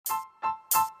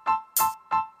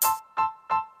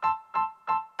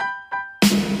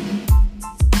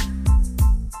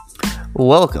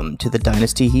Welcome to the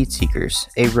Dynasty Heat Seekers,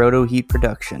 a Roto Heat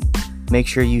production. Make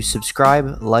sure you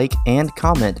subscribe, like, and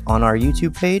comment on our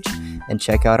YouTube page, and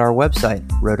check out our website,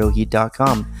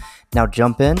 rotoheat.com. Now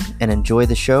jump in and enjoy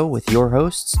the show with your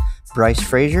hosts, Bryce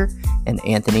Frazier and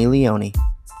Anthony Leone.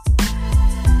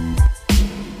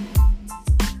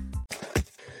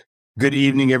 Good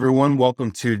evening, everyone. Welcome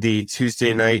to the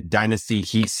Tuesday night Dynasty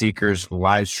Heat Seekers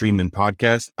live stream and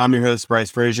podcast. I'm your host,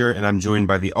 Bryce Frazier, and I'm joined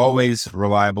by the always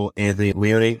reliable Anthony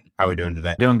Leone. How are we doing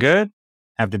today? Doing good.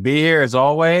 Have to be here as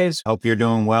always. Hope you're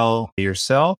doing well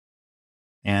yourself.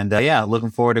 And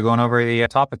looking forward to going over the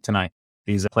topic tonight,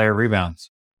 these player rebounds.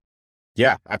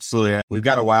 Yeah, absolutely. We've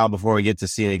got a while before we get to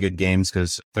see any good games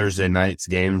because Thursday night's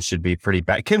game should be pretty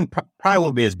bad. Probably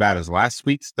won't be as bad as last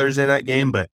week's Thursday night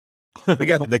game, but we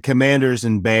got the Commanders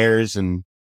and Bears, and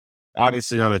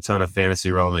obviously not a ton of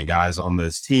fantasy relevant guys on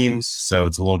those teams. So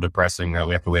it's a little depressing that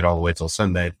we have to wait all the way till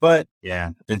Sunday. But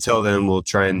yeah, until then, we'll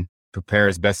try and prepare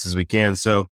as best as we can.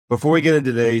 So before we get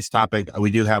into today's topic,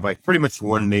 we do have pretty much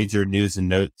one major news and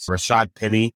notes. Rashad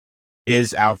Penny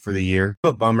is out for the year.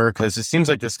 A bummer because it seems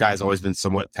like this guy's always been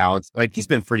somewhat talented. He's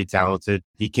been pretty talented.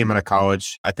 He came out of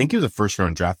college. I think he was a first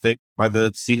round draft pick by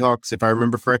the Seahawks, if I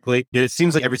remember correctly. It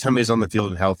seems like every time he's on the field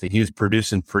and healthy, he was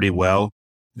producing pretty well.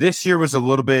 This year was a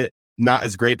little bit not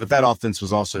as great, but that offense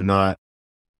was also not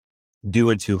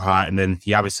doing too hot. And then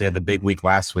he obviously had the big week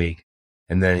last week.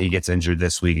 And then he gets injured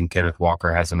this week, and Kenneth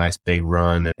Walker has a nice big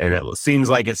run. And it seems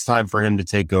like it's time for him to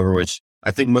take over, which I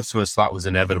think most of us thought was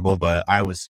inevitable, but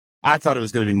I thought it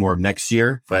was going to be more next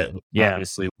year, but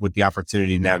obviously with the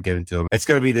opportunity now given to him, it's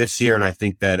going to be this year. And I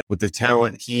think that with the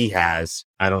talent he has,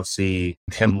 I don't see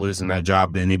him losing that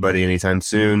job to anybody anytime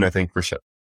soon. I think for sure,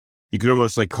 you could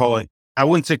almost call it, I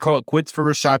wouldn't say call it quits for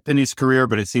Rashad Penny's career,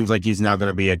 but it seems like he's now going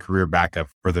to be a career backup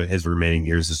for his remaining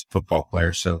years as a football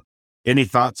player. So any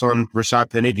thoughts on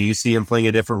Rashad Penny? Do you see him playing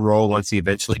a different role once he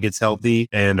eventually gets healthy?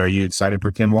 And are you excited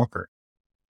for Ken Walker?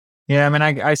 Yeah, I mean,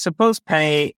 I suppose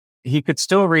Penny, he could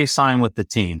still re-sign with the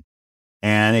team.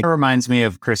 And it reminds me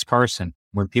of Chris Carson,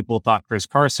 when people thought Chris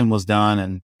Carson was done,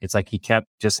 and it's like he kept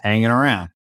just hanging around.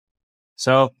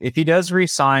 So if he does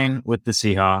re-sign with the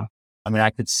Seahawks, I mean, I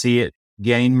could see it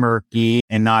getting murky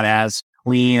and not as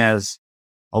clean as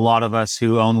a lot of us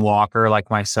who own Walker, like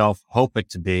myself, hope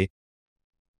it to be.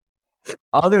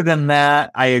 Other than that,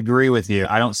 I agree with you.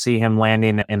 I don't see him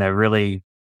landing in a really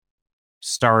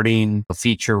starting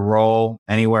feature role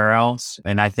anywhere else.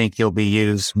 And I think he'll be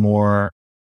used more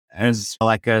as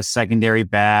like a secondary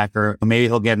back, or maybe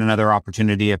he'll get another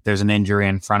opportunity if there's an injury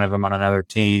in front of him on another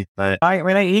team. But I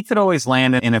mean, he could always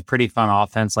land in a pretty fun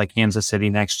offense like Kansas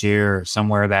City next year, or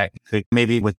somewhere that could,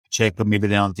 maybe with Jacob, maybe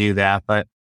they don't do that. But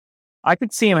I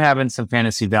could see him having some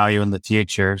fantasy value in the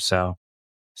future. So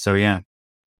yeah.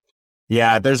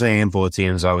 Yeah, there's a handful of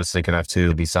teams I was thinking of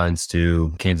too, besides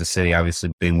Kansas City, obviously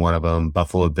being one of them,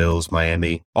 Buffalo Bills,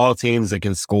 Miami, all teams that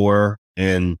can score.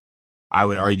 And I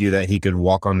would argue that he could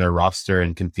walk on their roster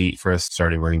and compete for a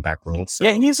starting running back role. So,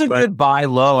 yeah, he's a good buy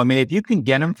low. I mean, if you can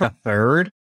get him for third,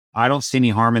 I don't see any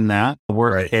harm in that.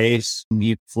 Worst case,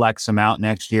 you flex him out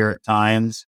next year at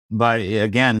times. But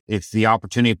again, if the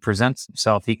opportunity presents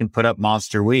itself, he can put up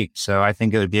monster week. So I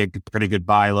think it would be a pretty good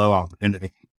buy low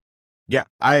opportunity. Yeah,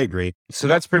 I agree. So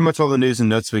that's pretty much all the news and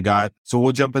notes we got. So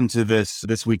we'll jump into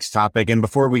this week's topic. And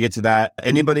before we get to that,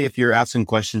 anybody, if you're asking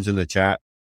questions in the chat,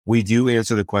 we do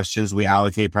answer the questions. We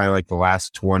allocate probably the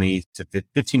last 15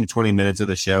 to 20 minutes of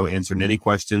the show answering any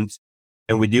questions.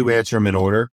 And we do answer them in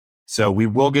order. So we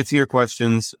will get to your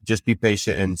questions. Just be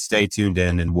patient and stay tuned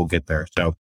in, and we'll get there.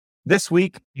 So this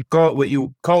week, you call it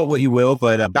what you will,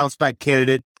 but a bounce back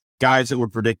candidate, guys that we're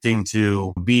predicting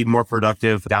to be more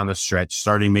productive down the stretch,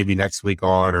 starting maybe next week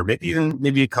on, or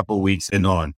maybe a couple of weeks and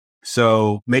on.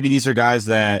 So maybe these are guys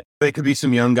that they could be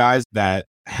some young guys that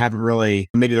haven't really,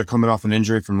 maybe they're coming off an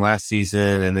injury from last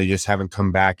season and they just haven't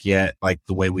come back yet like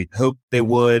the way we hoped they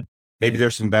would. Maybe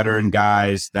there's some veteran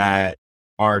guys that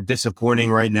are disappointing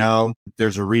right now.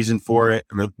 There's a reason for it.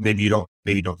 Maybe you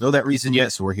don't know that reason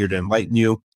yet. So we're here to enlighten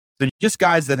you. So just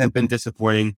guys that have been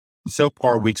disappointing so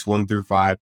far, weeks 1 through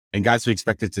 5. And guys, we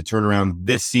expect it to turn around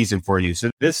this season for you. So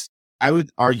I would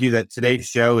argue that today's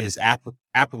show is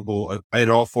applicable in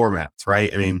all formats,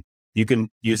 right? I mean, you can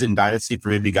use it in Dynasty for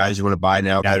maybe guys you want to buy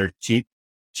now that are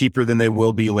cheaper than they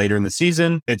will be later in the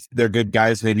season. They're good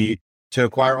guys maybe to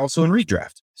acquire also in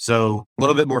redraft. So a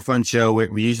little bit more fun show.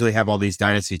 We usually have all these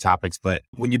Dynasty topics, but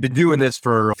when you've been doing this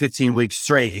for 15 weeks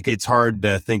straight, it's hard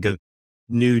to think of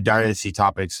new Dynasty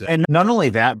topics. And not only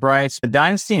that, Bryce, the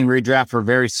Dynasty and redraft are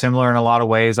very similar in a lot of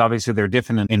ways. Obviously, they're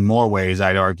different in more ways,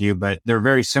 I'd argue, but they're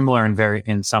very similar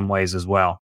in some ways as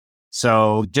well.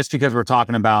 So just because we're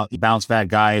talking about bounce back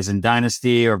guys in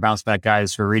Dynasty or bounce back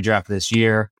guys for redraft this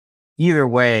year, either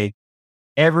way,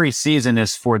 every season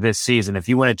is for this season. If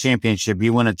you win a championship,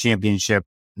 you win a championship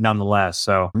nonetheless.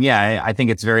 So yeah, I think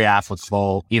it's very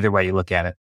applicable either way you look at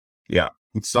it. Yeah.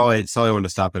 Sully wanted to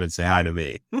stop in and say hi to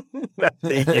me.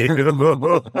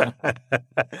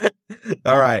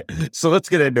 All right. So let's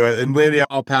get into it. And Lanny,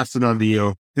 I'll pass it on to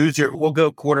you. We'll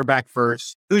go quarterback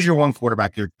first. Who's your one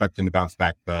quarterback you're expecting to bounce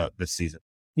back this season?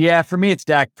 Yeah, for me, it's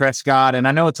Dak Prescott. And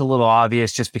I know it's a little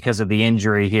obvious just because of the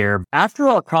injury here. After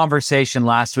our conversation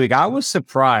last week, I was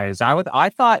surprised. I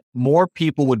thought more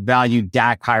people would value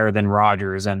Dak higher than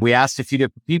Rodgers. And we asked a few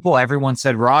different people. Everyone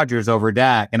said Rodgers over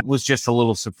Dak. And it was just a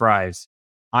little surprise.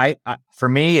 For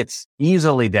me, it's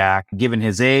easily Dak, given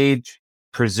his age,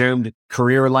 presumed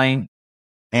career length.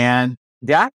 And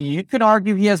Dak, you could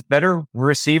argue he has better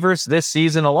receivers this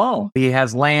season alone. He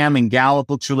has Lamb and Gallup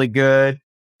looks really good.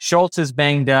 Schultz is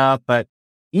banged up, but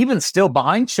even still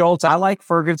behind Schultz, I like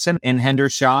Ferguson and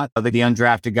Hendershot, the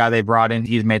undrafted guy they brought in.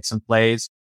 He's made some plays.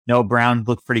 Noah Brown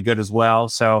looked pretty good as well.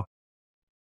 So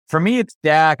for me, it's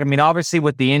Dak. I mean, obviously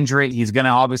with the injury, he's going to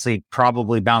obviously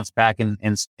probably bounce back and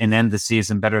end the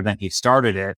season better than he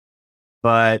started it.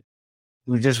 But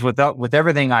just with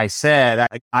everything I said,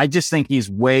 I just think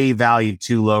he's way valued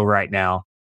too low right now.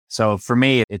 So for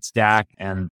me, it's Dak.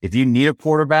 And if you need a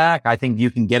quarterback, I think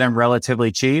you can get him relatively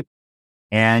cheap.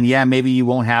 And yeah, maybe you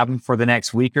won't have him for the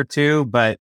next week or two,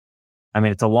 but I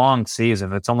mean, it's a long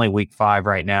season. It's only week 5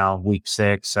 right now, week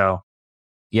 6. So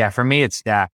yeah, for me, it's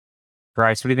Dak.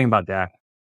 Bryce, what do you think about Dak?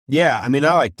 Yeah, I mean,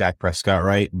 I like Dak Prescott,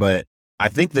 right? But I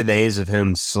think the days of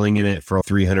him slinging it for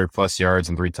 300 plus yards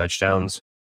and 3 touchdowns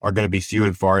are going to be few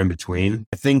and far in between.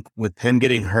 I think with him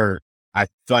getting hurt, I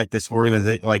feel like this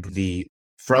organization, like the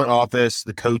front office,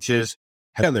 the coaches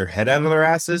have their head out of their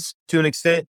asses to an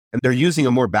extent, and they're using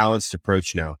a more balanced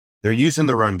approach now. They're using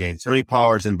the run game. Tony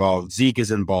Pollard's involved. Zeke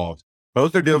is involved.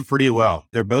 Both are doing pretty well.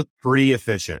 They're both pretty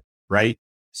efficient, right?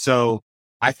 So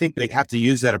I think they have to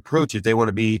use that approach if they want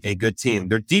to be a good team.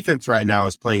 Their defense right now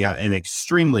is playing at an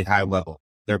extremely high level.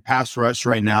 Their pass rush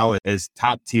right now is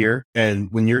top tier.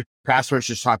 And when your pass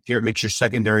rush is top tier, it makes your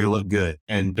secondary look good.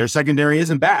 And their secondary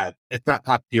isn't bad. It's not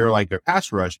top tier like their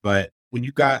pass rush, but when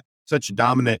you've got such a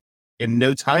dominant and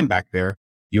no time back there,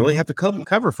 you only have to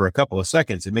cover for a couple of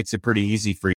seconds. It makes it pretty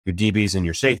easy for your DBs and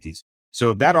your safeties.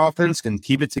 So if that offense can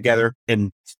keep it together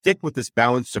and stick with this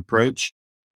balanced approach,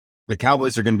 the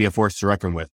Cowboys are going to be a force to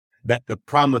reckon with. That the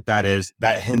problem with that is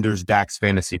that hinders Dak's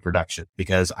fantasy production,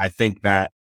 because I think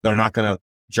that they're not going to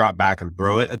drop back and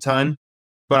throw it a ton,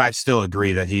 but I still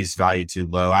agree that he's valued too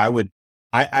low. I would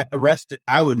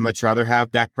much rather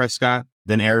have Dak Prescott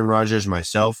than Aaron Rodgers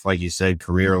myself. Like you said,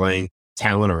 career length,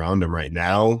 talent around him right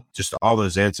now, just all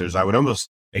those answers. I would almost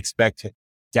expect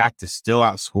Dak to still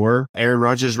outscore Aaron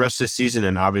Rodgers rest of the season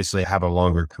and obviously have a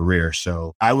longer career.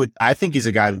 So I think he's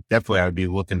a guy that definitely I would be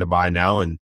looking to buy now.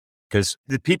 And because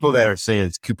the people that are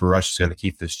saying Cooper Rush is going to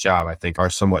keep this job, I think are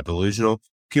somewhat delusional.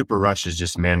 Cooper Rush is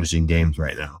just managing games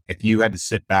right now. If you had to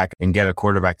sit back and get a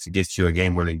quarterback to get you a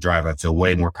game-winning drive, I feel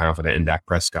way more confident in Dak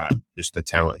Prescott, just the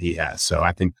talent he has. So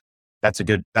I think that's a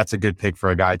good pick for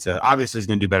a guy to, obviously he's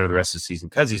going to do better the rest of the season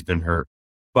because he's been hurt.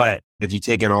 But if you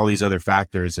take in all these other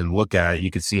factors and look at it,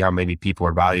 you can see how maybe people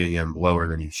are valuing him lower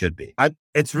than he should be.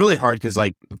 It's really hard because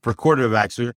like for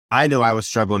quarterbacks, I know I was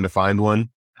struggling to find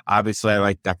one. Obviously I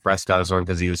like Dak Prescott as one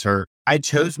because he was hurt. I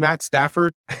chose Matt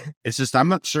Stafford. It's just, I'm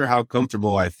not sure how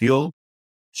comfortable I feel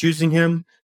choosing him.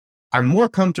 I'm more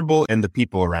comfortable in the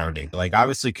people around him. Like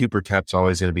obviously Cooper Kupp's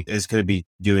always going to be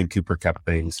doing Cooper Kupp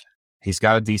things. He's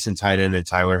got a decent tight end in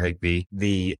Tyler Higbee.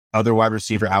 The other wide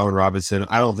receiver, Allen Robinson,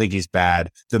 I don't think he's bad.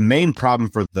 The main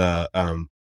problem for the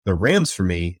Rams for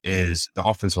me is the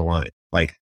offensive line.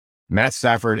 Like Matt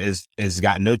Stafford is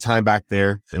got no time back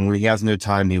there. And when he has no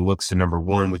time, he looks to number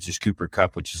 1, which is Cooper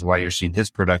Kupp, which is why you're seeing his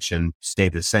production stay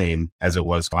the same as it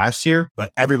was last year.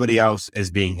 But everybody else is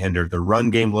being hindered. The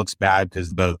run game looks bad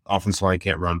because the offensive line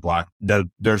can't run block.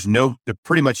 There's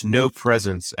pretty much no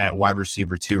presence at wide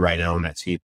receiver 2 right now on that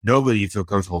team. Nobody you feel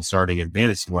comfortable starting in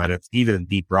fantasy lineups, even in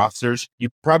deep rosters. You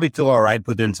probably feel all right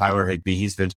putting in Tyler Higbee.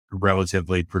 He's been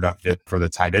relatively productive for the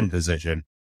tight end position.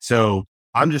 So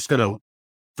I'm just going to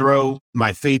throw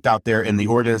my faith out there in the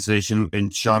organization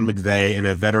and Sean McVay and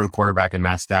a veteran quarterback in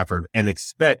Matt Stafford and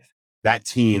expect that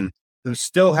team, who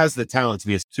still has the talent to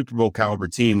be a Super Bowl caliber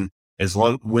team,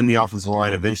 when the offensive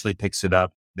line eventually picks it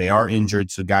up. They are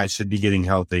injured, so guys should be getting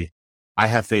healthy. I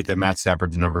have faith that Matt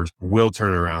Stafford's numbers will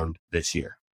turn around this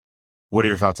year. What are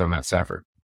your thoughts on Matt Stafford?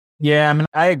 Yeah, I mean,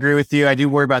 I agree with you. I do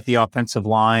worry about the offensive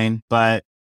line, but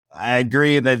I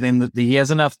agree that he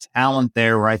has enough talent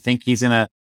there where I think he's going to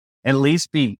at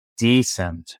least be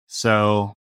decent.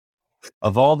 So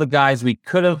of all the guys we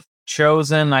could have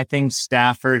chosen, I think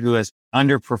Stafford, who has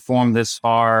underperformed this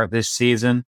far this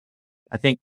season, I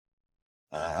think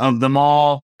of them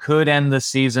all, could end the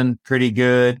season pretty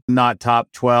good. Not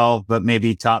top 12, but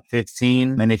maybe top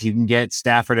 15. And if you can get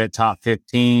Stafford at top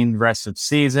 15 rest of the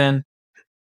season,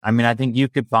 I mean, I think you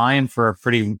could buy him for a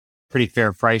pretty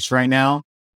fair price right now.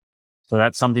 So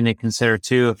that's something to consider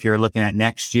too if you're looking at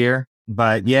next year.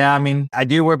 But yeah, I mean, I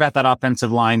do worry about that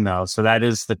offensive line though. So that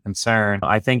is the concern.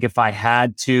 I think if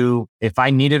I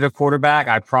needed a quarterback,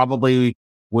 I probably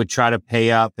would try to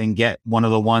pay up and get one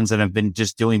of the ones that have been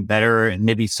just doing better. And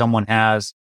maybe someone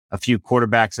has a few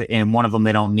quarterbacks and one of them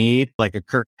they don't need, like a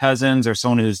Kirk Cousins or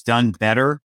someone who's done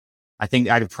better. I think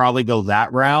I'd probably go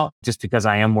that route just because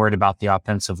I am worried about the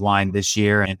offensive line this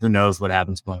year and who knows what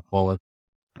happens going forward.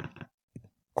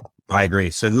 I agree.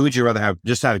 So who would you rather have,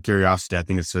 just out of curiosity, I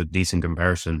think it's a decent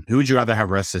comparison. Who would you rather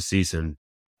have rest of the season,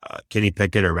 Kenny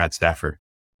Pickett or Matt Stafford?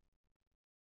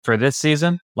 For this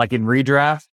season, like in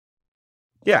redraft?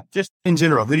 Yeah, just in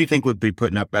general, who do you think would be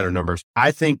putting up better numbers?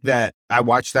 I think that I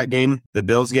watched that game, the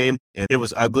Bills game, and it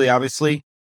was ugly, obviously,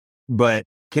 but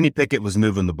Kenny Pickett was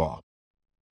moving the ball.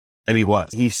 And he was.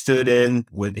 He stood in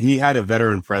he had a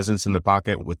veteran presence in the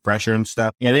pocket with pressure and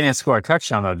stuff. Yeah, they didn't score a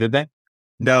touchdown though, did they?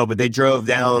 No, but they drove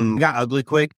down, got ugly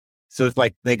quick. So it's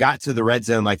like they got to the red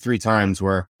zone like 3 times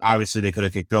where obviously they could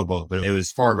have kicked field goal, but it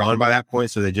was far gone by that point.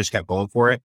 So they just kept going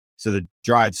for it. So the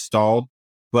drive stalled,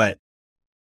 but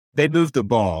they moved the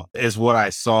ball is what I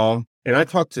saw. And I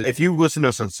talked to, if you listen to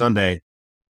us on Sunday,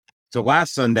 so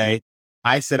last Sunday,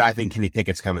 I said, I think Kenny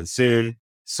Pickett's coming soon.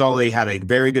 Sully had a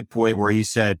very good point where he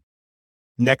said,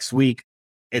 next week,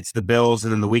 it's the Bills,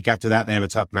 and then the week after that, they have a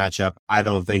tough matchup. I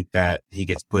don't think that he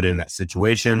gets put in that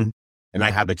situation. And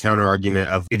I had the counter argument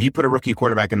of if you put a rookie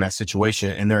quarterback in that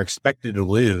situation and they're expected to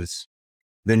lose,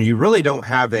 then you really don't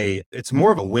have it's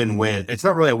more of a win-win. It's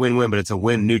not really a win-win, but it's a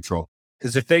win neutral.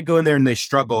 Because if they go in there and they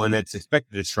struggle and it's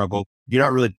expected to struggle, you're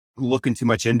not really looking too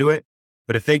much into it.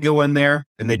 But if they go in there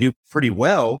and they do pretty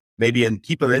well, maybe and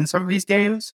keep them in some of these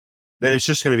games, then it's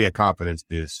just going to be a confidence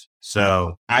boost.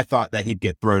 So I thought that he'd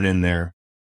get thrown in there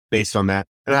based on that.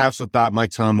 And I also thought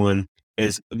Mike Tomlin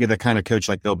is the kind of coach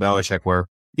like Bill Belichick where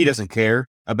he doesn't care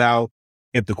about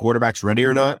if the quarterback's ready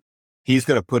or not. He's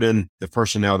going to put in the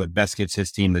personnel that best gives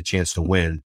his team the chance to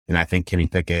win. And I think Kenny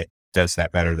Pickett does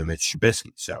that better than Mitch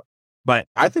Trubisky. So, but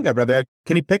I think I'd rather have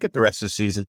Kenny Pickett the rest of the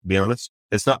season, to be honest.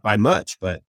 It's not by much,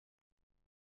 but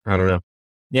I don't know.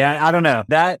 Yeah, I don't know.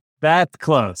 That's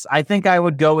close. I think I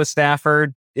would go with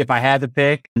Stafford if I had to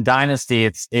pick. In Dynasty,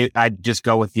 I'd just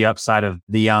go with the upside of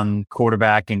the young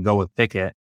quarterback and go with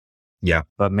Pickett. Yeah.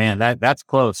 But man, that's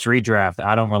close. Redraft,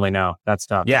 I don't really know. That's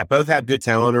tough. Yeah, both have good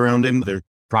talent around him. They're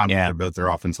both their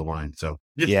offensive line. So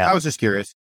I was just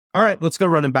curious. All right, let's go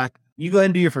running back. You go ahead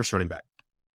and do your first running back.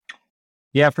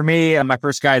 Yeah, for me, my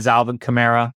first guy is Alvin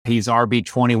Kamara. He's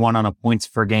RB21 on a points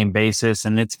per game basis,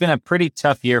 and it's been a pretty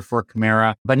tough year for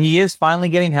Kamara, but he is finally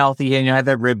getting healthy. He had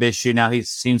that rib issue. Now he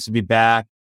seems to be back.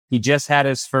 He just had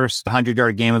his first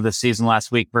 100-yard game of the season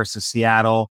last week versus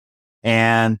Seattle,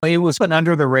 and it was an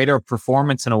under-the-radar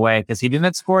performance in a way because he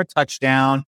didn't score a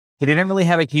touchdown. He didn't really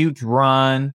have a huge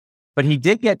run, but he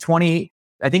did get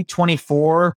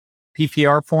 24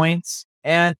 PPR points.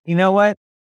 And you know what?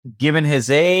 Given his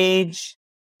age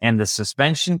and the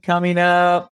suspension coming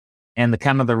up and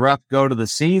the rough go to the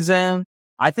season,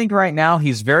 I think right now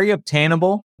he's very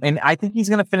obtainable. And I think he's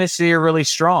going to finish the year really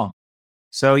strong.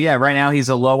 So yeah, right now he's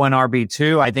a low end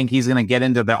RB2. I think he's going to get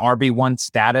into the RB1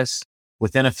 status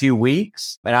within a few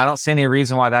weeks. But I don't see any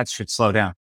reason why that should slow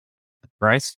down.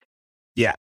 Bryce?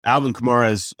 Yeah. Alvin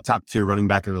Kamara is top 2 running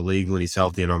back in the league when he's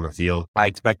healthy and on the field. I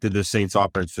expected the Saints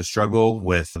offense to struggle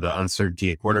with the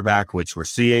uncertainty at quarterback, which we're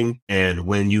seeing. And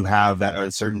when you have that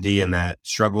uncertainty and that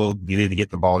struggle, you need to get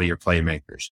the ball to your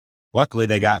playmakers. Luckily,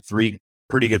 they got 3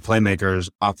 pretty good playmakers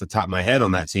off the top of my head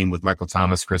on that team with Michael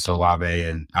Thomas, Chris Olave,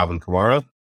 and Alvin Kamara.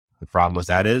 The problem with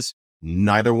that is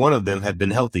neither one of them have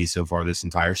been healthy so far this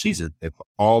entire season. They've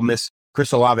all missed.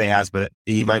 Chris Olave has, but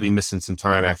he might be missing some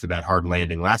time after that hard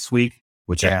landing last week,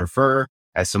 which I prefer.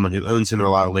 As someone who owns him in a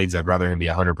lot of leagues, I'd rather him be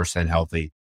 100%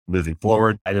 healthy moving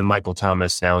forward. And then Michael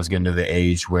Thomas now is getting to the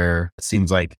age where it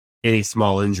seems like any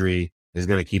small injury is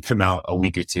going to keep him out a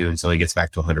week or two until he gets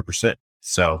back to 100%.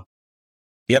 So,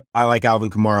 yep, I like Alvin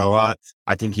Kamara a lot.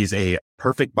 I think he's a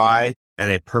perfect buy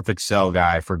and a perfect sell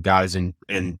guy for guys in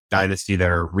Dynasty that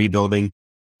are rebuilding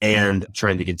and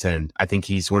trying to contend. I think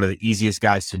he's one of the easiest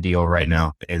guys to deal right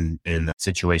now in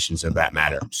situations of that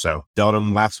matter. So dealt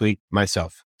him last week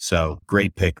myself. So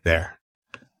great pick there.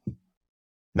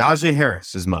 Najee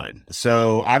Harris is mine.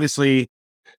 So obviously,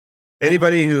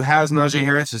 anybody who has Najee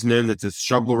Harris has known that the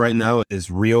struggle right now is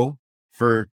real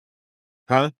for,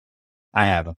 I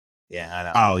have him. Yeah, I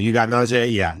know. Oh, you got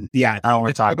Najee? Yeah. Yeah. I don't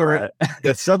want to talk about it.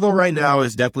 The struggle right now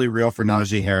is definitely real for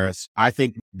Najee Harris. I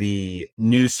think the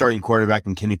new starting quarterback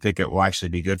in Kenny Pickett will actually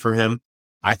be good for him.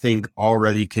 I think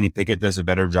already Kenny Pickett does a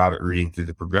better job at reading through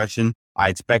the progression. I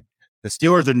expect the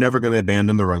Steelers are never going to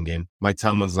abandon the run game. Mike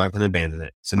Tomlin's not going to abandon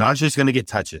it. So Najee's going to get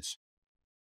touches.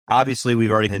 Obviously,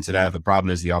 we've already hinted at the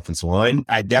problem is the offensive line.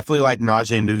 I definitely like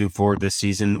Najee moving forward this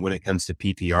season when it comes to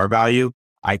PPR value.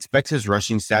 I expect his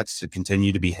rushing stats to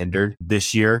continue to be hindered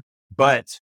this year,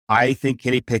 but I think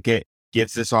Kenny Pickett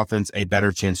gives this offense a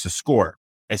better chance to score.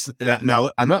 Now,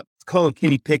 I'm not calling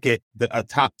Kenny Pickett a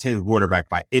top 10 quarterback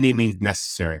by any means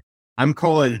necessary. I'm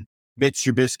calling Mitch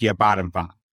Trubisky a bottom 5.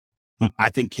 I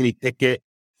think Kenny Pickett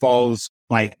falls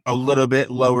like a little bit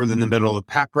lower than the middle of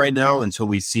the pack right now until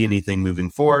we see anything moving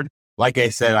forward. Like I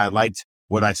said, I liked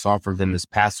what I saw from him this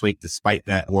past week, despite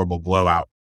that horrible blowout.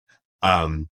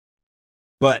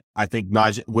 But I think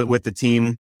Najee, with the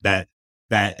team that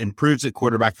improves at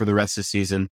quarterback for the rest of the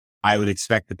season, I would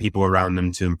expect the people around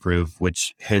them to improve,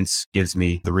 which hence gives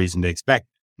me the reason to expect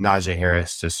Najee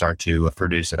Harris to start to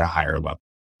produce at a higher level.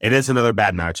 It is another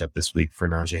bad matchup this week for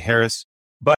Najee Harris,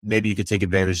 but maybe you could take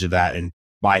advantage of that and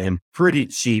buy him pretty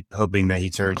cheap, hoping that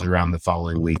he turns around the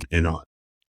following week and on.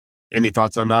 Any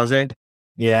thoughts on Najee?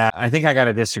 Yeah, I think I got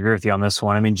to disagree with you on this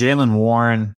one. I mean, Jaylen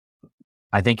Warren,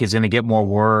 I think he's going to get more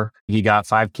work. He got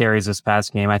 5 carries this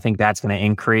past game. I think that's going to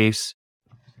increase.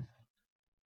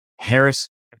 Harris,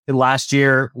 last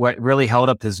year, what really held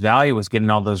up his value was getting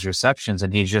all those receptions,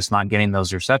 and he's just not getting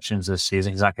those receptions this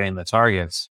season. He's not getting the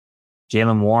targets.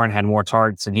 Jaylen Warren had more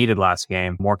targets than he did last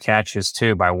game, more catches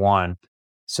too by 1.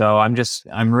 So I'm just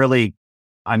worried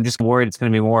it's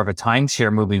going to be more of a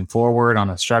timeshare moving forward on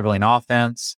a struggling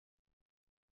offense.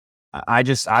 I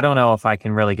don't know if I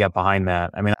can really get behind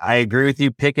that. I mean, I agree with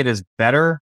you. Pickett is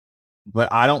better,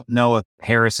 but I don't know if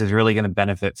Harris is really going to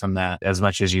benefit from that as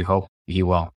much as you hope he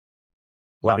will.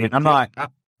 Well, I mean,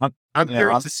 I'm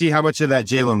curious to see how much of that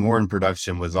Jaylen Warren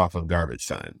production was off of garbage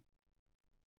time.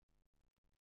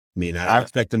 I mean, I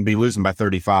expect them to be losing by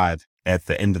 35 at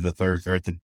the end of the third or at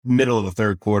the middle of the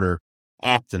third quarter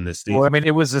often this season. Well, I mean,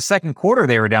 it was the second quarter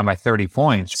they were down by 30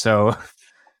 points. So,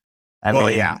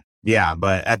 yeah,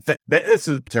 but this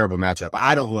is a terrible matchup.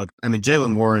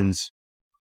 Jaylen Warren's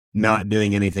not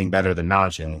doing anything better than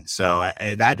Najee. So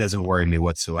that doesn't worry me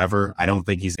whatsoever. I don't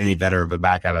think he's any better of a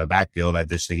back out of the backfield. I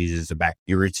just think he's just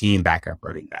your routine backup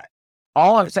running back.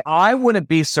 All I'm saying, I wouldn't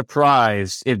be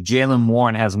surprised if Jaylen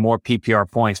Warren has more PPR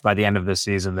points by the end of the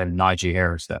season than Najee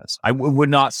Harris does. Would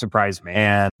not surprise me.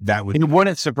 And it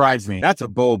wouldn't surprise me. That's a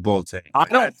bold take. I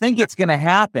don't think it's going to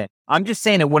happen. I'm just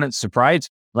saying it wouldn't surprise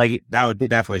me. That would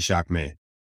definitely shock me.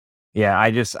 Yeah,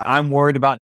 I'm worried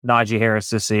about Najee Harris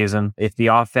this season. If the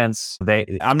offense,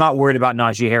 I'm not worried about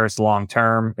Najee Harris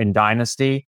long-term in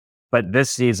Dynasty, but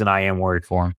this season I am worried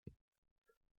for him.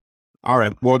 All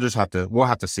right, we'll have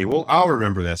to see. I'll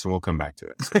remember this and we'll come back to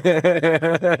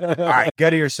it. All right, go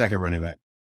to your second running back.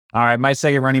 All right, my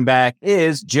second running back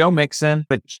is Joe Mixon,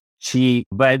 but he's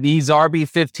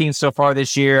RB15 so far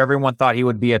this year. Everyone thought he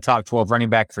would be a top 12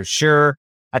 running back for sure.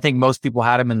 I think most people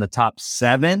had him in the top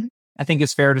 7, I think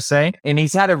it's fair to say. And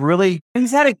he's had a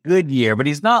good year, but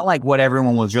he's not like what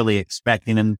everyone was really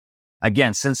expecting. And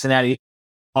again, Cincinnati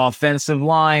offensive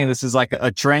line, this is like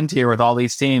a trend here with all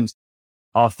these teams.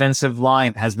 Offensive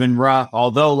line has been rough.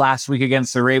 Although last week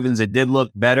against the Ravens, it did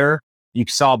look better. You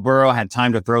saw Burrow had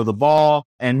time to throw the ball,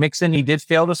 and Mixon, he did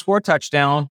fail to score a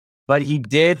touchdown, but he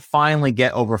did finally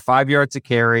get over 5 yards to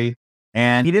carry,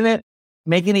 and he didn't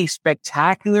make any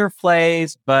spectacular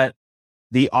plays, but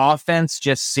the offense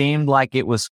just seemed like it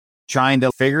was trying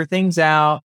to figure things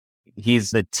out.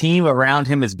 The team around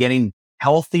him is getting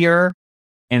healthier,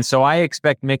 and so I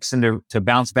expect Mixon to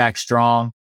bounce back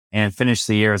strong and finish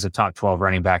the year as a top 12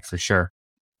 running back for sure.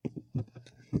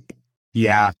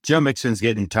 Yeah, Joe Mixon's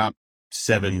getting top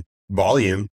 7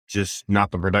 volume, just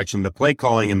not the production. The play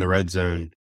calling in the red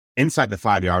zone inside the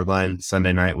 5-yard line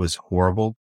Sunday night was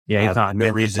horrible. Yeah, he's not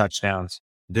no touchdowns.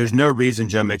 There's no reason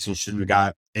Joe Mixon should have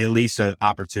got at least an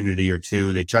opportunity or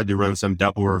two. They tried to run some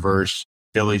double reverse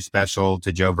Philly special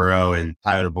to Joe Burrow, and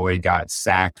Tyler Boyd got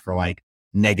sacked for like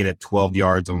negative 12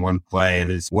 yards on one play.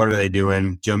 And what are they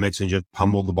doing? Joe Mixon just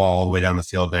pummeled the ball all the way down the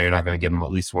field there. You're not going to give him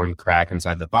at least one crack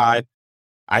inside the 5.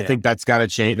 I think that's got to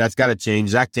change.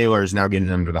 Zach Taylor is now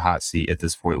getting under the hot seat at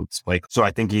this point with this play. So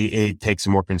I think he takes a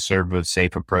more conservative,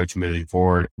 safe approach moving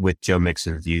forward with Joe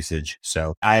Mixon's usage.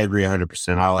 So I agree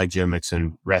 100%. I like Joe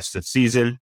Mixon rest of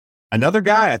season. Another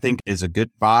guy I think is a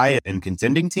good buy in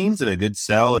contending teams and a good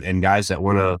sell and guys that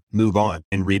want to move on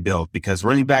and rebuild, because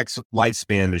running back's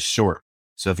lifespan is short.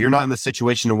 So if you're not in the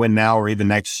situation to win now or even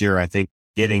next year, I think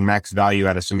getting max value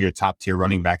out of some of your top tier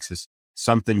running backs is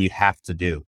something you have to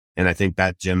do. And I think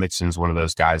that Joe Mixon's one of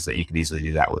those guys that you could easily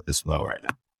do that with as well right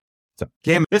now. So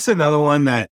Cam, this is another one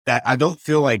that I don't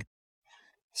feel like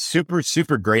super,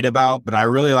 super great about, but I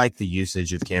really like the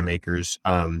usage of Cam Akers.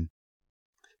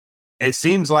 It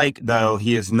seems like, though,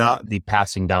 he is not the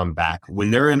passing down back. When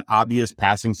they're in obvious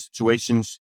passing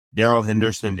situations, Darrell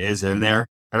Henderson is in there.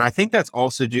 And I think that's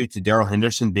also due to Darrell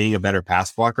Henderson being a better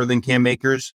pass blocker than Cam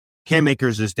Akers. Cam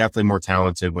Akers is definitely more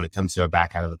talented when it comes to a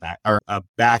back out of the back, or a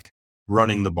back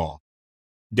running the ball.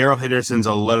 Darrell Henderson's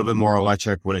a little bit more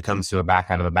electric when it comes to a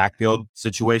back out of the backfield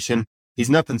situation. He's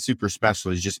nothing super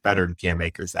special. He's just better than Cam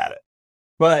Akers at it.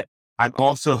 But I'm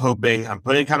also hoping, I'm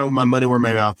putting kind of my money where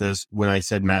my mouth is when I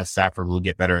said Matt Stafford will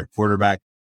get better at quarterback.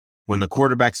 When the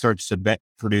quarterback starts to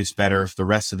produce better, if the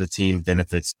rest of the team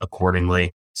benefits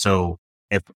accordingly. So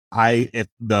if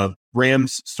the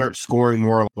Rams start scoring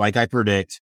more like I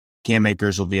predict, Cam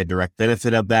Akers will be a direct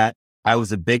benefit of that. I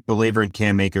was a big believer in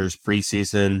Cam Akers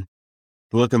preseason.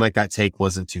 Looking like that take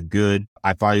wasn't too good.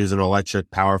 I thought he was an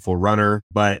electric, powerful runner,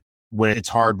 but when it's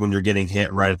hard when you're getting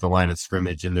hit right at the line of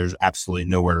scrimmage and there's absolutely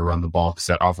nowhere to run the ball because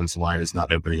that offensive line is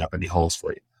not opening up any holes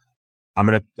for you. I'm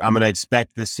gonna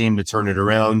expect this team to turn it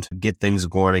around, get things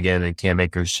going again, and Cam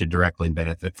Akers should directly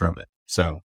benefit from it.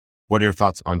 So, what are your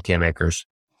thoughts on Cam Akers?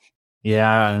 Yeah,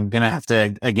 I'm going to have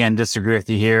to, again, disagree with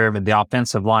you here, but the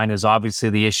offensive line is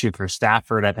obviously the issue for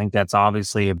Stafford. I think that's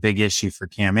obviously a big issue for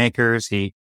Cam Akers.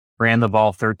 He ran the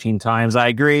ball 13 times. I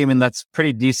agree. I mean, that's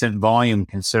pretty decent volume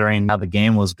considering how the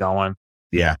game was going.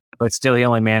 Yeah. But still, he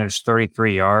only managed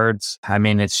 33 yards. I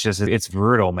mean, it's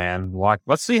brutal, man.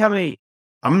 Let's see how many.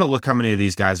 I'm going to look how many of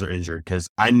these guys are injured because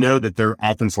I know that their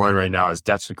offensive line right now is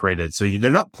desecrated. So they're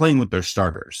not playing with their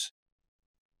starters.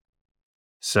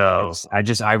 So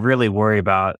I really do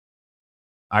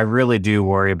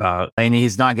worry about, I mean,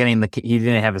 he's not getting he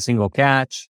didn't have a single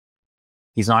catch.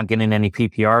 He's not getting any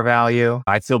PPR value.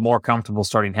 I feel more comfortable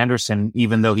starting Henderson,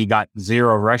 even though he got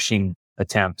 0 rushing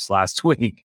attempts last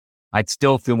week. I'd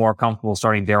still feel more comfortable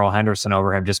starting Darrell Henderson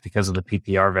over him just because of the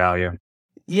PPR value.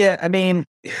 Yeah. I mean,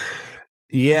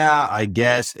 yeah, I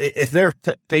guess if they're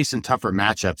facing tougher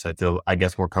matchups, I feel,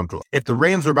 more comfortable. If the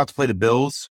Rams are about to play the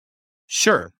Bills,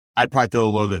 sure. I'd probably feel a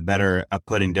little bit better at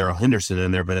putting Darrell Henderson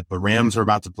in there. But if the Rams are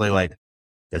about to play like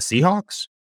the Seahawks,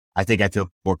 I think I feel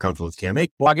more comfortable with Cam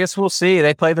Akers. Well, I guess we'll see.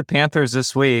 They play the Panthers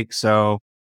this week. So,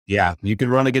 yeah, you can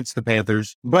run against the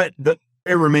Panthers. But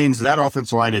it remains that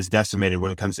offensive line is decimated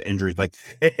when it comes to injuries. Like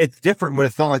it's different when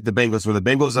it's not like the Bengals, where the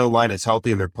Bengals O-line is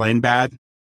healthy and they're playing bad.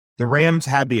 The Rams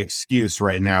have the excuse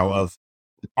right now of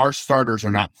our starters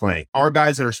are not playing. Our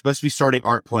guys that are supposed to be starting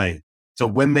aren't playing. So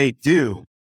when they do,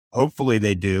 hopefully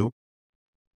they do,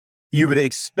 you would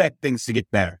expect things to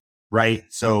get better, right?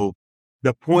 So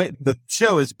the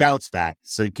show is bounce back.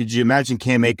 So could you imagine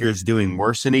Cam Akers doing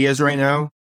worse than he is right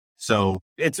now? So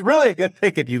it's really a good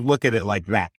pick if you look at it like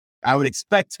that. I would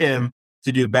expect him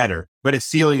to do better, but his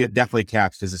ceiling is definitely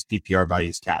capped because his PPR value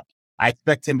is capped. I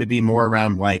expect him to be more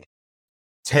around like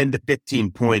 10 to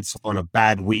 15 points on a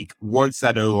bad week once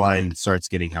that O-line starts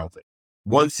getting healthy.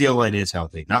 Once the O-line is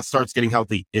healthy, not starts getting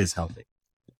healthy, is healthy.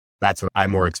 That's what I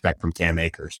more expect from Cam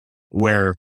Akers,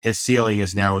 where his ceiling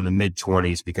is now in the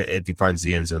mid-20s because if he finds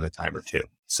the end zone a time or two.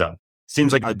 So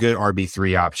seems like a good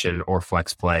RB3 option or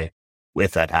flex play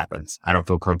if that happens. I don't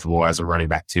feel comfortable as a running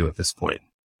back too at this point.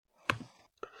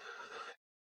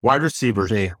 Wide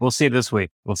receivers. We'll see this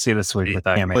week. With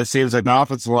that. It seems like the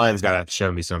offensive line's got to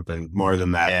show me something more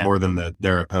than that, more than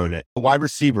their opponent. Wide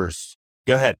receivers.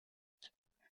 Go ahead.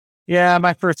 Yeah,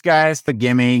 my first guy is the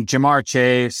gimme, Ja'Marr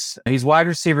Chase. He's wide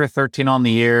receiver 13 on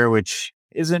the year, which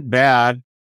isn't bad.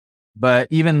 But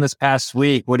even this past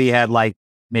week, Woody had like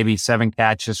maybe 7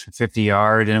 catches for 50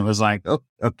 yards. And it was like, oh,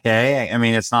 okay. I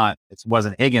mean, it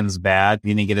wasn't Higgins bad.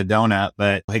 You didn't get a donut,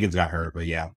 but Higgins got hurt, but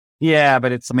yeah. Yeah,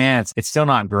 but it's still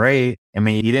not great. I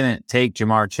mean, you didn't take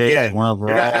Ja'Marr Chase one overall.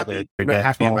 You're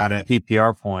happy about it.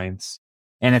 PPR points.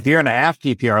 And if you're in a half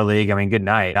PPR league, I mean, good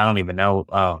night. I don't even know.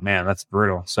 Oh man, that's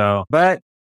brutal. So, but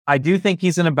I do think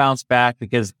he's going to bounce back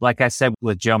because like I said,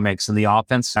 with Joe Mixon, the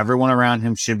offense, everyone around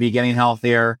him should be getting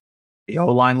healthier. The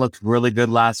O-line looked really good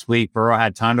last week. Burrow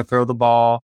had time to throw the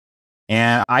ball.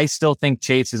 And I still think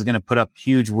Chase is going to put up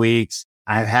huge weeks.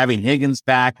 Having Higgins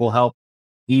back will help,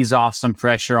 ease off some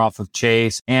pressure off of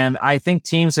Chase. And I think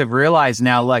teams have realized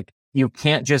now, like, you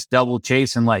can't just double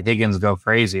Chase and let Higgins go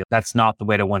crazy. That's not the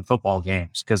way to win football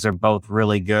games because they're both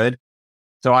really good.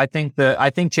 So I think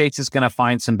Chase is going to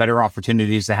find some better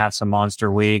opportunities to have some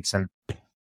monster weeks. And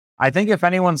I think if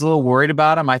anyone's a little worried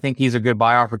about him, I think he's a good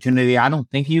buy opportunity. I don't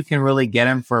think you can really get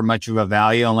him for much of a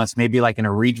value unless maybe like in a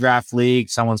redraft league,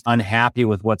 someone's unhappy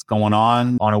with what's going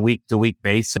on a week-to-week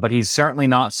basis. But he's certainly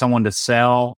not someone to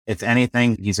sell. If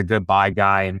anything, he's a good buy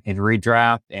guy in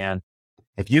redraft. And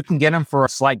if you can get him for a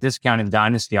slight discount in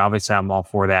Dynasty, obviously I'm all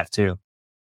for that too.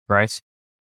 Bryce?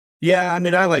 Yeah, I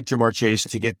mean, I like Ja'Marr Chase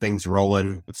to get things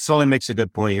rolling. Sully makes a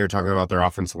good point here talking about their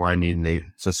offensive line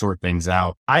needing to sort things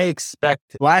out. I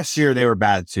expect last year they were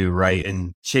bad too, right?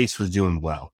 And Chase was doing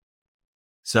well.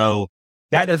 So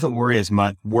that doesn't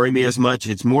worry me as much.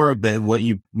 It's more of what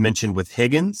you mentioned with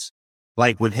Higgins.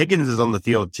 Like when Higgins is on the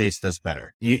field, Chase does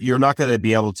better. You're not going to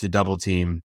be able to double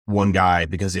team one guy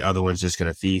because the other one's just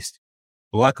going to feast.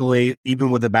 Luckily, even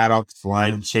with the bad offensive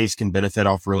line, Chase can benefit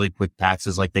off really quick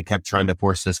passes. Like they kept trying to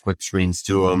force this quick screens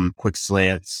to him, quick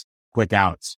slants, quick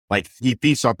outs. Like he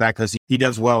feasts off that because he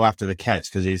does well after the catch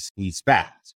because he's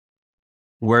fast.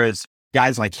 Whereas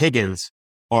guys like Higgins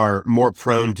are more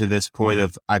prone to this point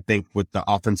of, I think, with the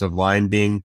offensive line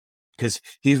being, because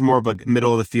he's more of a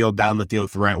middle of the field, down the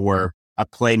field threat where a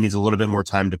play needs a little bit more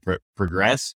time to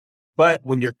progress. But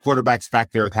when your quarterback's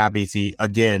back there with Happy,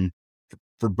 again,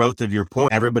 for both of your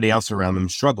points, everybody else around them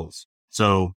struggles.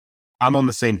 So I'm on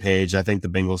the same page. I think the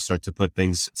Bengals start to put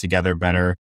things together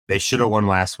better. They should have won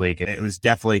last week. It was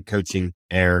definitely coaching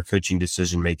error, coaching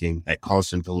decision-making that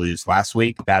caused them to lose last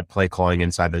week. Bad play calling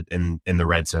inside in the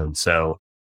red zone. So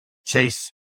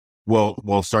Chase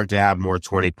will start to have more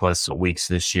 20-plus weeks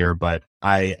this year. But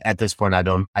at this point, I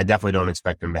definitely don't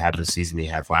expect him to have the season he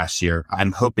had last year.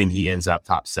 I'm hoping he ends up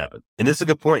top 7. And this is a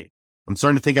good point. I'm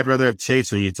starting to think I'd rather have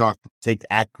Chase when you take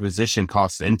acquisition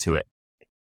costs into it.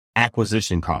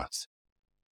 Acquisition costs.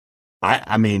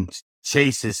 I mean,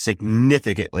 Chase is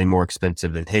significantly more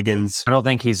expensive than Higgins. I don't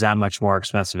think he's that much more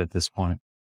expensive at this point.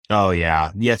 Oh,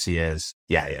 yeah. Yes, he is.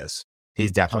 Yeah, he is.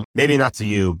 He's definitely, maybe not to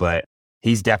you, but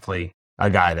he's definitely a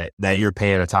guy that you're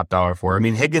paying a top dollar for. I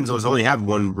mean, Higgins was only had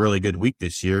one really good week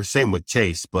this year. Same with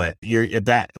Chase, but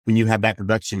when you have that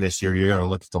production this year, you're going to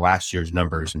look at the last year's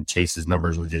numbers, and Chase's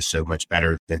numbers were just so much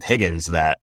better than Higgins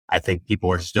that I think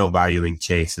people are still valuing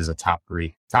Chase as a top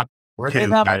 3. Were they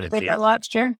that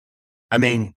last year? I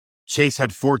mean, Chase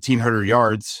had 1,400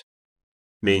 yards.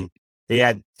 I mean, he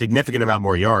had significant amount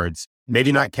more yards,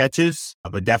 maybe not catches,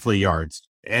 but definitely yards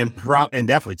and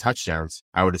definitely touchdowns.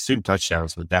 I would assume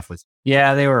touchdowns, but definitely.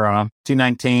 Yeah, they were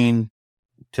 219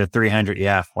 to 300.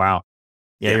 Yeah. Wow.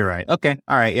 Yeah, you're right. Okay.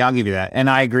 All right. Yeah, I'll give you that. And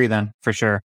I agree then for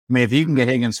sure. I mean, if you can get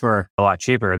Higgins for a lot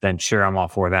cheaper, then sure, I'm all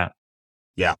for that.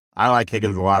 Yeah. I like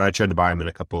Higgins a lot. I tried to buy him in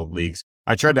a couple of leagues.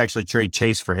 I tried to actually trade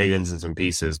Chase for Higgins in some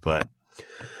pieces, but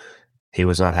he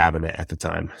was not having it at the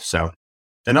time. So,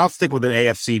 and I'll stick with an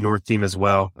AFC North team as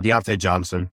well. Deontay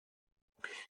Johnson.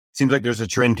 Seems like there's a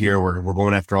trend here where we're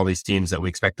going after all these teams that we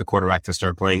expect the quarterbacks to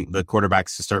start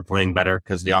playing better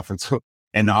because the offensive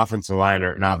line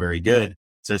are not very good.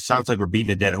 So it sounds like we're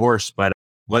beating a dead horse, but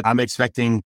I'm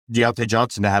expecting Deontay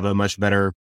Johnson to have a much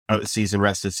better rest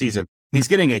of the season. He's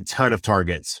getting a ton of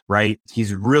targets, right?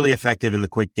 He's really effective in the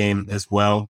quick game as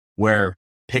well, where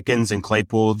Pickens and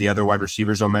Claypool, the other wide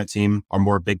receivers on that team, are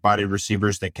more big-bodied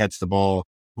receivers that catch the ball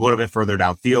a little bit further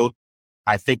downfield.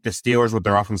 I think the Steelers with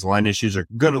their offensive line issues are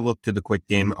going to look to the quick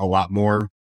game a lot more,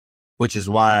 which is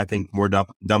why I think more dump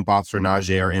offs for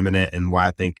Najee are imminent and why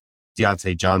I think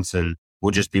Deontay Johnson will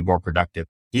just be more productive.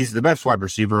 He's the best wide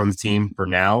receiver on the team for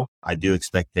now. I do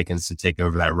expect Pickens to take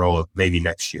over that role maybe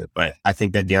next year, but I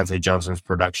think that Deontay Johnson's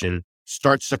production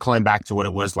starts to climb back to what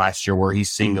it was last year, where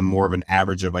he's seeing more of an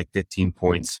average of like 15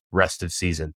 points rest of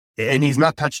season. And he's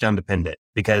not touchdown dependent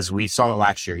because we saw it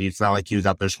last year. It's not like he was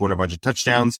out there scoring a bunch of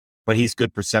touchdowns, but he's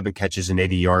good for 7 catches and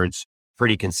 80 yards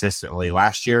pretty consistently.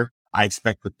 Last year, I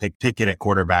expect with Pickett at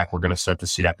quarterback, we're going to start to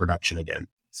see that production again.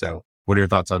 So what are your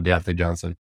thoughts on Deontay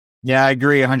Johnson? Yeah, I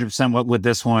agree 100% with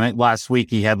this one. Last week,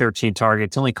 he had 13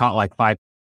 targets, only caught like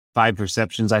five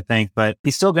receptions, I think, but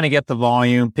he's still going to get the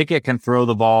volume. Pickett can throw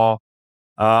the ball.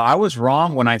 I was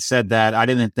wrong when I said that I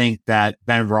didn't think that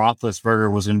Ben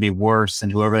Roethlisberger was going to be worse than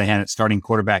whoever they had at starting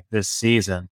quarterback this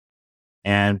season.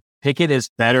 And Pickett is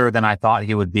better than I thought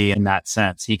he would be in that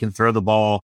sense. He can throw the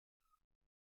ball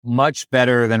much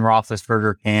better than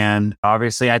Roethlisberger can.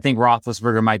 Obviously, I think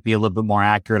Roethlisberger might be a little bit more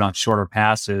accurate on shorter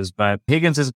passes, but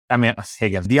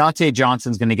Deontay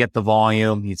Johnson's going to get the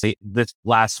volume. This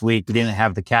last week, he didn't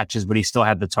have the catches, but he still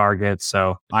had the targets.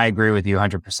 So I agree with you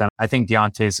 100%. I think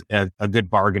Deontay's a good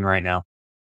bargain right now,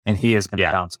 and he is going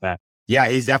to bounce back. Yeah,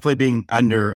 he's definitely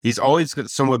he's always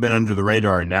somewhat been under the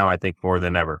radar, and now I think more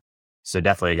than ever. So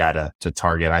definitely a guy to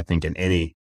target, I think, in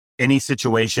any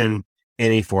situation,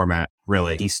 any format,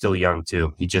 really. He's still young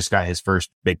too. He just got his first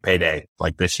big payday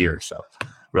like this year. So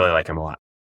really like him a lot.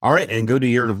 All right. And go to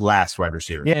your last wide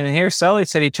receiver. Yeah. And here Sully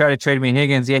said he tried to trade me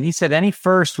Higgins. Yeah. He said any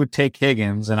first would take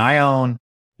Higgins. And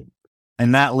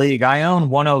in that league, I own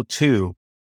 102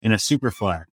 in a super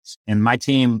flex, and my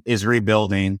team is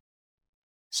rebuilding.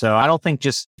 So I don't think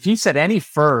if he said any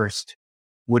first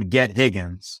would get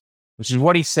Higgins, which is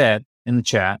what he said in the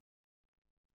chat,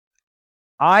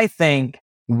 I think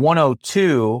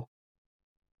 102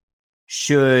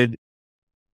 should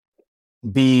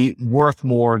be worth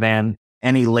more than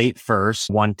any late first,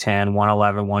 110,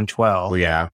 111, 112. Well,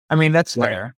 yeah. I mean, that's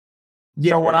fair.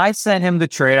 Yeah. So when I sent him the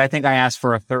trade, I think I asked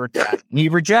for a third. He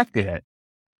rejected it.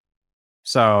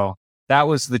 So that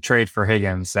was the trade for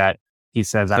Higgins that he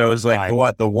says. So it was like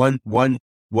what, the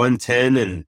 110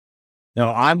 and no,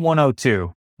 I'm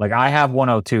 102. Like I have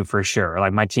 102 for sure.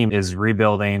 Like my team is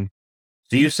rebuilding.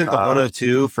 Do you sent the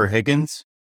 102 for Higgins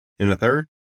in a third?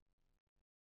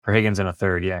 For Higgins in a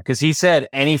third, yeah. Because he said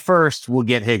any first will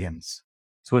get Higgins.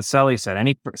 That's what Sully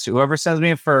said. Whoever sends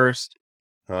me a first.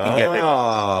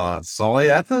 Sully,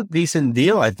 that's a decent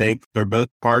deal, I think, for both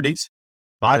parties.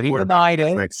 But he denied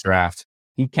it. Next draft.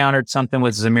 He countered something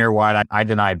with Zamir White. I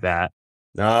denied that.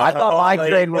 I thought my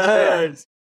trade was fair.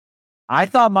 I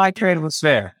thought my trade was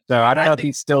fair. So I don't know if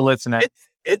he's still listening.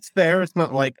 It's fair. It's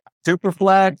not like super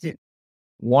flex.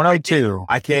 102.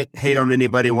 I can't hate on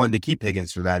anybody wanting to keep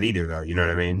Higgins for that either, though. You know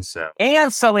what I mean? So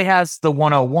and Sully has the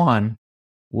 101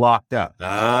 locked up.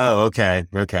 Oh, okay.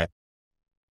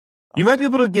 You might be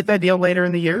able to get that deal later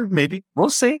in the year, maybe. We'll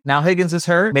see. Now Higgins is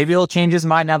hurt. Maybe he'll change his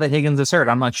mind now that Higgins is hurt.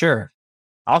 I'm not sure.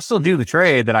 I'll still do the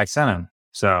trade that I sent him.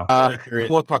 So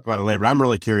we'll talk about it later. But I'm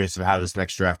really curious of how this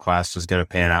next draft class is going to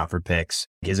pan out for picks.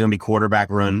 Is it going to be quarterback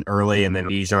run early and then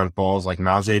Bijan falls like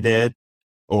Malje did?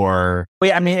 Or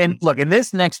wait, I mean, and look, in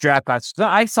this next draft class,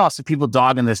 I saw some people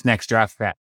dogging this next draft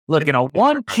class. Look, in a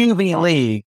one QB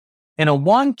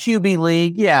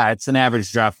league, yeah, it's an average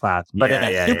draft class. But in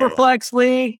a super flex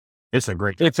league, it's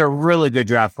a really good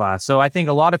draft class. So I think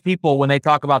a lot of people, when they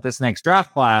talk about this next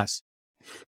draft class,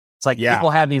 it's like people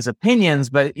have these opinions,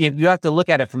 but you have to look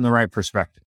at it from the right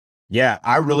perspective. Yeah,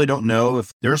 I really don't know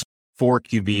if there's 4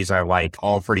 QBs I like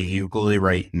all pretty equally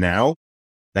right now.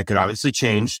 That could obviously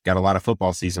change. Got a lot of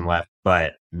football season left,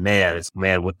 but man,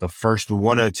 with the first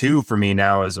 102 for me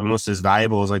now is almost as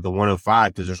valuable as like the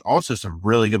 105 because there's also some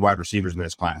really good wide receivers in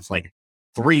this class, like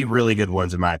 3 really good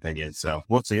ones in my opinion. So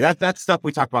we'll see. That's stuff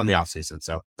we talked about in the offseason.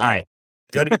 So all right,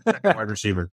 go to wide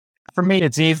receiver. For me,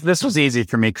 it's easy. This was easy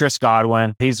for me. Chris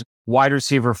Godwin. He's wide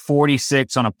receiver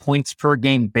 46 on a points per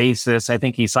game basis. I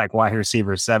think he's like wide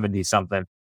receiver 70 something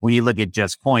when you look at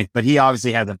just points, but he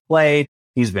obviously hasn't played.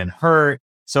 He's been hurt.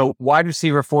 So wide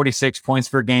receiver 46 points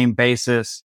per game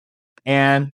basis.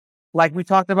 And like we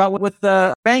talked about with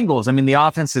the Bengals, I mean, the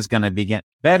offense is going to be getting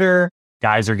better.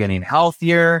 Guys are getting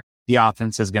healthier. The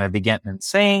offense is going to be getting in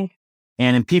sync.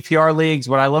 And in PPR leagues,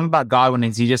 what I love about Godwin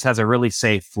is he just has a really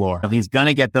safe floor. He's going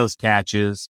to get those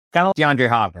catches, kind of like DeAndre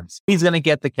Hopkins. He's going to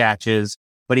get the catches,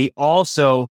 but he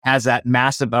also has that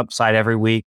massive upside every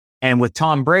week. And with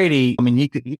Tom Brady, I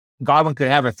mean, Godwin could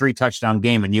have a 3-touchdown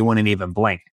game and you wouldn't even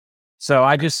blink. So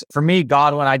for me,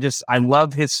 Godwin, I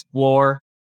love his floor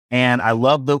and I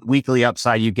love the weekly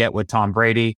upside you get with Tom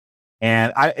Brady.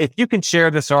 And if you can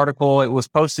share this article, it was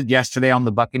posted yesterday on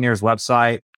the Buccaneers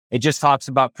website. It just talks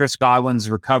about Chris Godwin's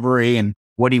recovery and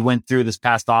what he went through this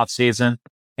past offseason.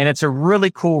 And it's a really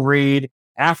cool read.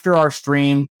 After our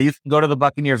stream, you can go to the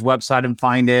Buccaneers website and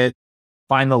find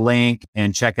the link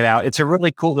and check it out. It's a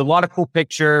really cool, a lot of cool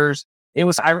pictures. Who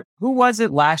was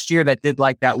it last year that did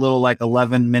like that little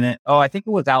 11-minute? Oh, I think it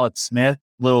was Alex Smith,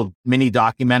 little mini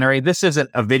documentary. This isn't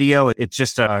a video. It's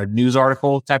just a news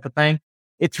article type of thing.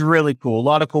 It's really cool. A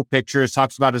lot of cool pictures,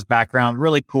 talks about his background.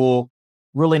 Really cool,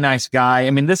 really nice guy.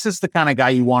 I mean, this is the kind of guy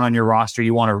you want on your roster,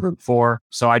 you want to root for.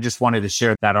 So I just wanted to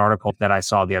share that article that I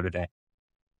saw the other day.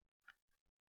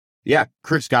 Yeah,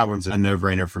 Chris Godwin's a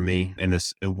no-brainer for me. And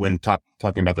when talking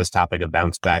about this topic of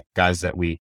bounce back guys that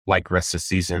we like rest of the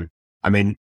season. I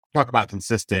mean, talk about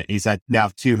consistent. He's had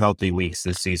now 2 healthy weeks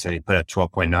this season. He put up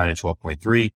 12.9 and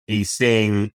 12.3. He's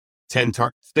seeing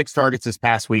 6 targets this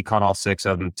past week, caught all 6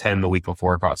 of them, 10 the week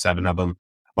before, caught 7 of them.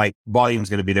 like volume's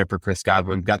going to be there for Chris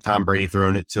Godwin. Got Tom Brady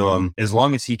throwing it to him. As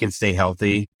long as he can stay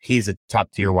healthy, he's a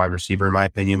top tier wide receiver, in my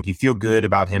opinion. You feel good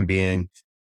about him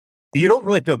you don't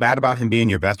really feel bad about him being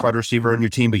your best wide receiver on your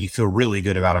team, but you feel really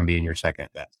good about him being your second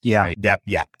best. Yeah. Right? Depth.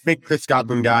 Yeah. Big Chris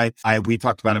Godwin guy. We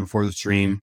talked about him before the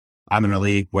stream. I'm in a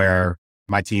league where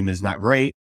my team is not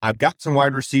great. I've got some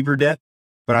wide receiver depth,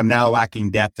 but I'm now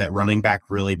lacking depth at running back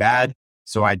really bad.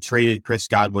 So I traded Chris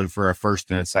Godwin for a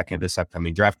first and a second this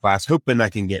upcoming draft class, hoping I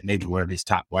can get maybe one of these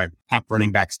top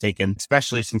running backs taken,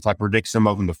 especially since I predict some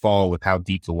of them to fall with how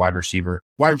deep the wide receiver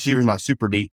is not super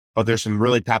deep, but there's some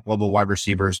really top level wide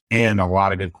receivers and a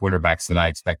lot of good quarterbacks that I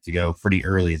expect to go pretty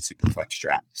early in Superflex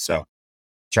draft. So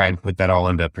try and put that all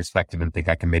into perspective and think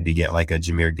I can maybe get like a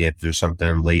Jahmyr Gibbs or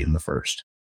something late in the first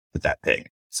with that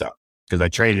pick. So, because I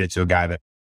traded it to a guy that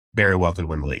very well could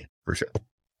win the league for sure.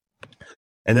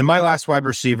 And then my last wide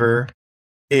receiver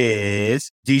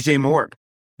is DJ Moore.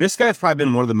 This guy's probably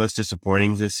been one of the most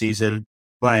disappointing this season,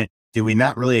 but did we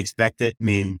not really expect it? I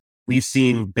mean, we've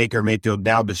seen Baker Mayfield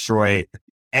now destroy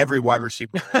every wide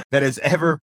receiver that has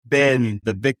ever been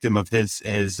the victim of his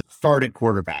started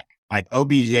quarterback. Like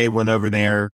OBJ went over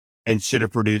there and should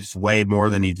have produced way more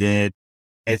than he did.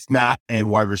 It's not a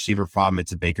wide receiver problem.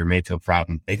 It's a Baker Mayfield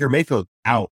problem. Baker Mayfield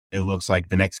out, it looks like,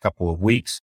 the next couple of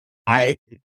weeks. I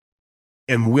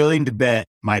am willing to bet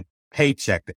my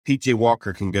paycheck that PJ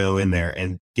Walker can go in there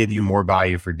and give you more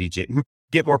value for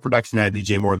get more production out of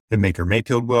DJ Moore than Baker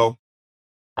Mayfield will.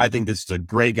 I think this is a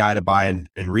great guy to buy in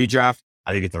redraft.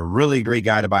 I think it's a really great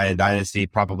guy to buy in Dynasty.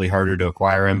 Probably harder to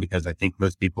acquire him because I think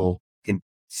most people can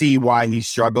see why he's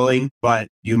struggling, but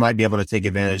you might be able to take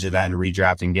advantage of that in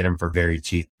redraft and get him for very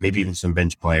cheap, maybe even some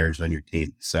bench players on your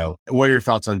team. So what are your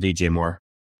thoughts on DJ Moore?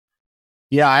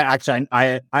 Yeah,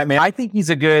 I mean, I think he's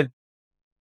a good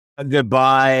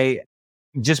buy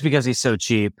just because he's so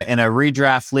cheap. In a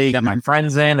redraft league that my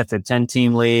friend's in, it's a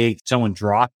 10-team league, someone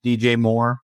dropped DJ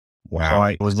Moore. Wow. So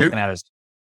I was looking at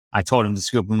I told him to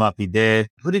scoop him up. He did.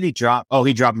 Who did he drop? Oh,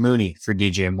 he dropped Mooney for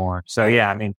DJ Moore. So yeah,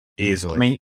 I mean, easily. I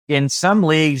mean, in some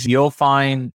leagues, you'll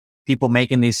find people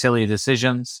making these silly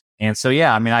decisions. And so,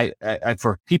 yeah, I mean, I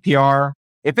for PPR,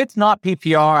 if it's not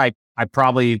PPR, I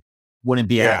probably wouldn't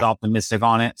be as optimistic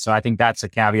on it. So I think that's a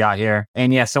caveat here.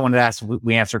 And yeah, someone that asked,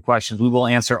 we answer questions. We will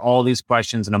answer all these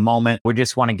questions in a moment. We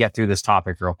just want to get through this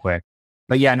topic real quick.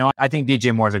 But yeah, no, I think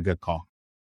DJ Moore is a good call.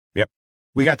 Yep.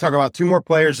 We got to talk about two more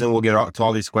players and we'll get to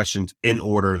all these questions in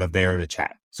order that they're in the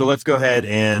chat. So let's go ahead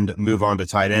and move on to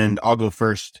tight end. I'll go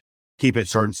first. Keep it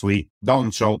short and sweet. Dalton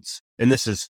Schultz. And this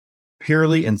is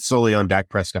purely and solely on Dak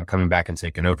Prescott coming back and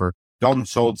taking over. Dalton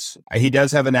Schultz, he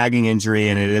does have a nagging injury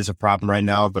and it is a problem right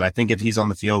now, but I think if he's on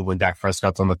the field, when Dak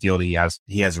Prescott's on the field, he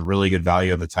has a really good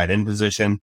value of the tight end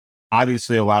position.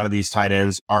 Obviously, a lot of these tight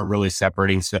ends aren't really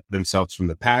separating themselves from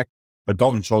the pack, but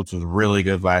Dalton Schultz was really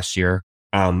good last year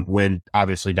when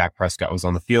obviously Dak Prescott was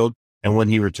on the field. And when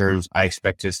he returns, I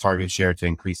expect his target share to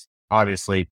increase,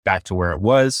 obviously back to where it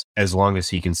was, as long as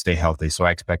he can stay healthy. So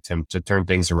I expect him to turn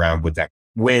things around with that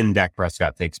when Dak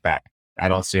Prescott takes back. I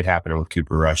don't see it happening with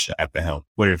Cooper Rush at the helm.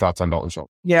 What are your thoughts on Dalton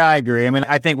Schultz? Yeah, I agree. I mean,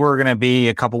 I think we're going to be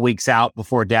a couple weeks out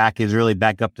before Dak is really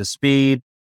back up to speed.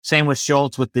 Same with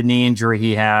Schultz with the knee injury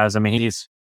he has. I mean, he's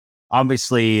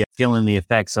obviously feeling the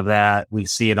effects of that. We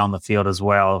see it on the field as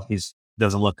well. He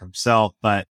doesn't look himself,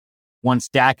 but once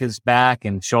Dak is back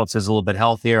and Schultz is a little bit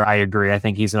healthier, I agree. I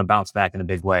think he's going to bounce back in a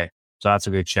big way. So that's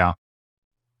a good shout.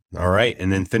 All right.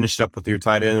 And then finish up with your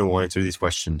tight end and we'll answer these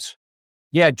questions.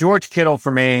 Yeah, George Kittle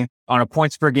for me. On a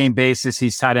points per game basis,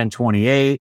 he's tight end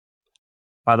 28.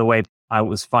 By the way, it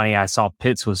was funny. I saw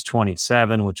Pitts was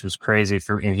 27, which was crazy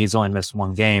and he's only missed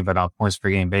one game, but on points per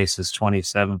game basis,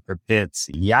 27 for Pitts.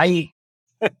 Yikes.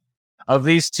 Of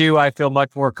these two, I feel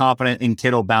much more confident in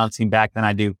Kittle bouncing back than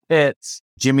I do Pitts.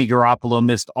 Jimmy Garoppolo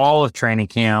missed all of training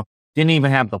camp, didn't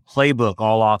even have the playbook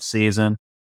all off season.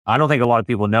 I don't think a lot of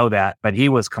people know that, but he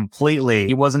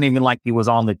wasn't even like he was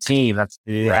on the team. Had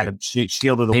a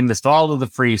shield of he missed all of the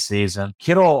preseason.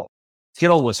 Kittle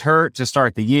was hurt to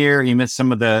start the year. He missed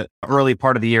some of the early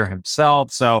part of the year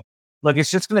himself. So look, it's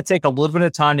just going to take a little bit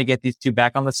of time to get these two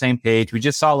back on the same page. We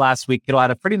just saw last week, Kittle had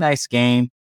a pretty nice game.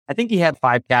 I think he had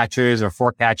 5 catches or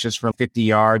 4 catches for 50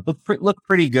 yards. Look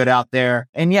pretty good out there.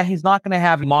 And yeah, he's not going to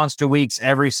have monster weeks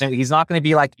he's not going to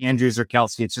be like Andrews or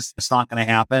Kelsey. It's not going to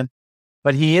happen.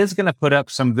 But he is going to put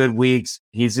up some good weeks.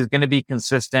 He's going to be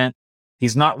consistent.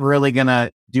 He's not really going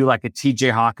to do like a TJ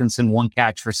Hawkinson 1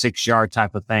 catch for 6 yard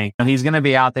type of thing. And he's going to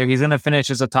be out there. He's going to finish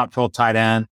as a top 12 tight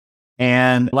end.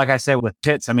 And like I said with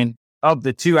Pitts, I mean, of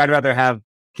the two, I'd rather have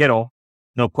Kittle,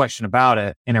 no question about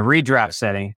it, in a redraft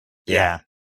setting. Yeah.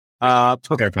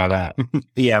 Clarify that.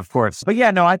 Yeah, of course. But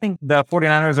yeah, no, I think the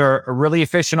 49ers are a really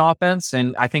efficient offense,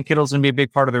 and I think Kittle's going to be a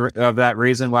big part of that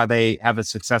reason why they have a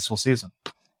successful season.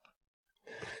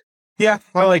 Yeah,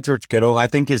 I like George Kittle. I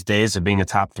think his days of being a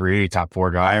top 3, top 4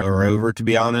 guy are over, to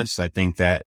be honest. I think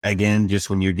that, again, just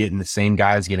when you're getting the same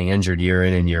guys getting injured year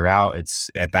in and year out, it's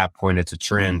at that point, it's a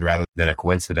trend rather than a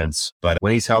coincidence. But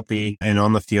when he's healthy and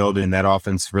on the field and that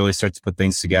offense really starts to put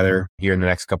things together here in the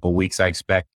next couple of weeks, I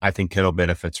think Kittle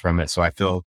benefits from it. So I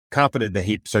feel confident that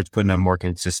he starts putting up more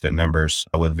consistent numbers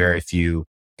with very few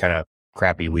kind of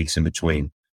crappy weeks in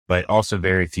between, but also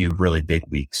very few really big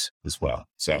weeks as well.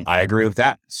 So I agree with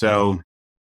that. So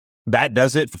that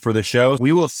does it for the show.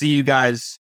 We will see you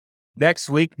guys next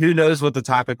week. Who knows what the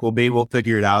topic will be? We'll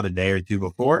figure it out a day or two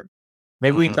before.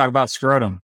 Maybe we can talk about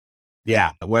scrotum.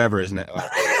 Yeah, whatever, isn't it?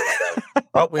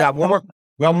 Oh, we have one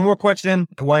more question.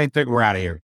 Why think we're out of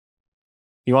here?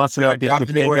 He wants to pick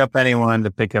up anyone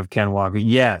to pick up Ken Walker.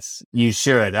 Yes, you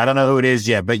should. I don't know who it is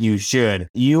yet, but you should.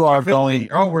 You are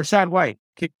going. Oh, Rachaad White.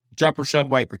 Drop Rachaad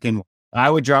White for Ken.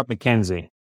 I would drop McKenzie.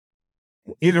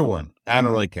 Either one. I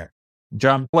don't really care.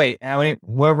 Wait,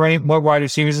 what wide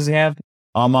receivers does he have?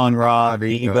 Amon-Ra,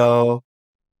 Debo,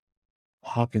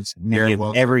 Hawkins,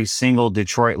 every single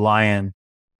Detroit Lion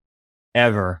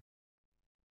ever.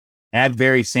 Add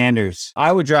Barry Sanders.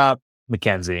 I would drop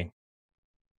McKenzie.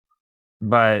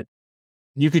 But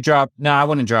you could drop, I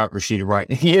wouldn't drop Rashid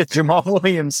White. He is Jamal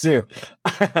Williams too.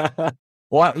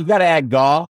 Well, you got to add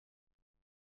Goff.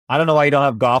 I don't know why you don't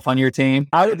have Goff on your team.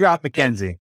 I would drop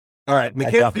McKenzie. All right,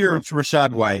 McKenzie or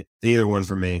Rachaad White, either one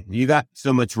for me. You got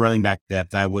so much running back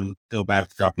depth. I wouldn't feel bad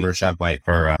for dropping Rachaad White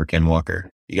for Ken Walker.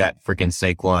 You got freaking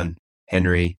Saquon,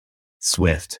 Henry,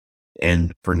 Swift,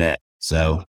 and Fournette.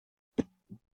 So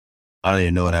I don't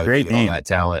even know what I would do with all that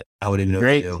talent. I wouldn't even know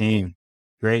Great team.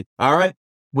 Great. All right.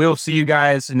 We'll see you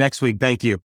guys next week. Thank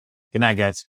you. Good night,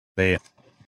 guys. See ya.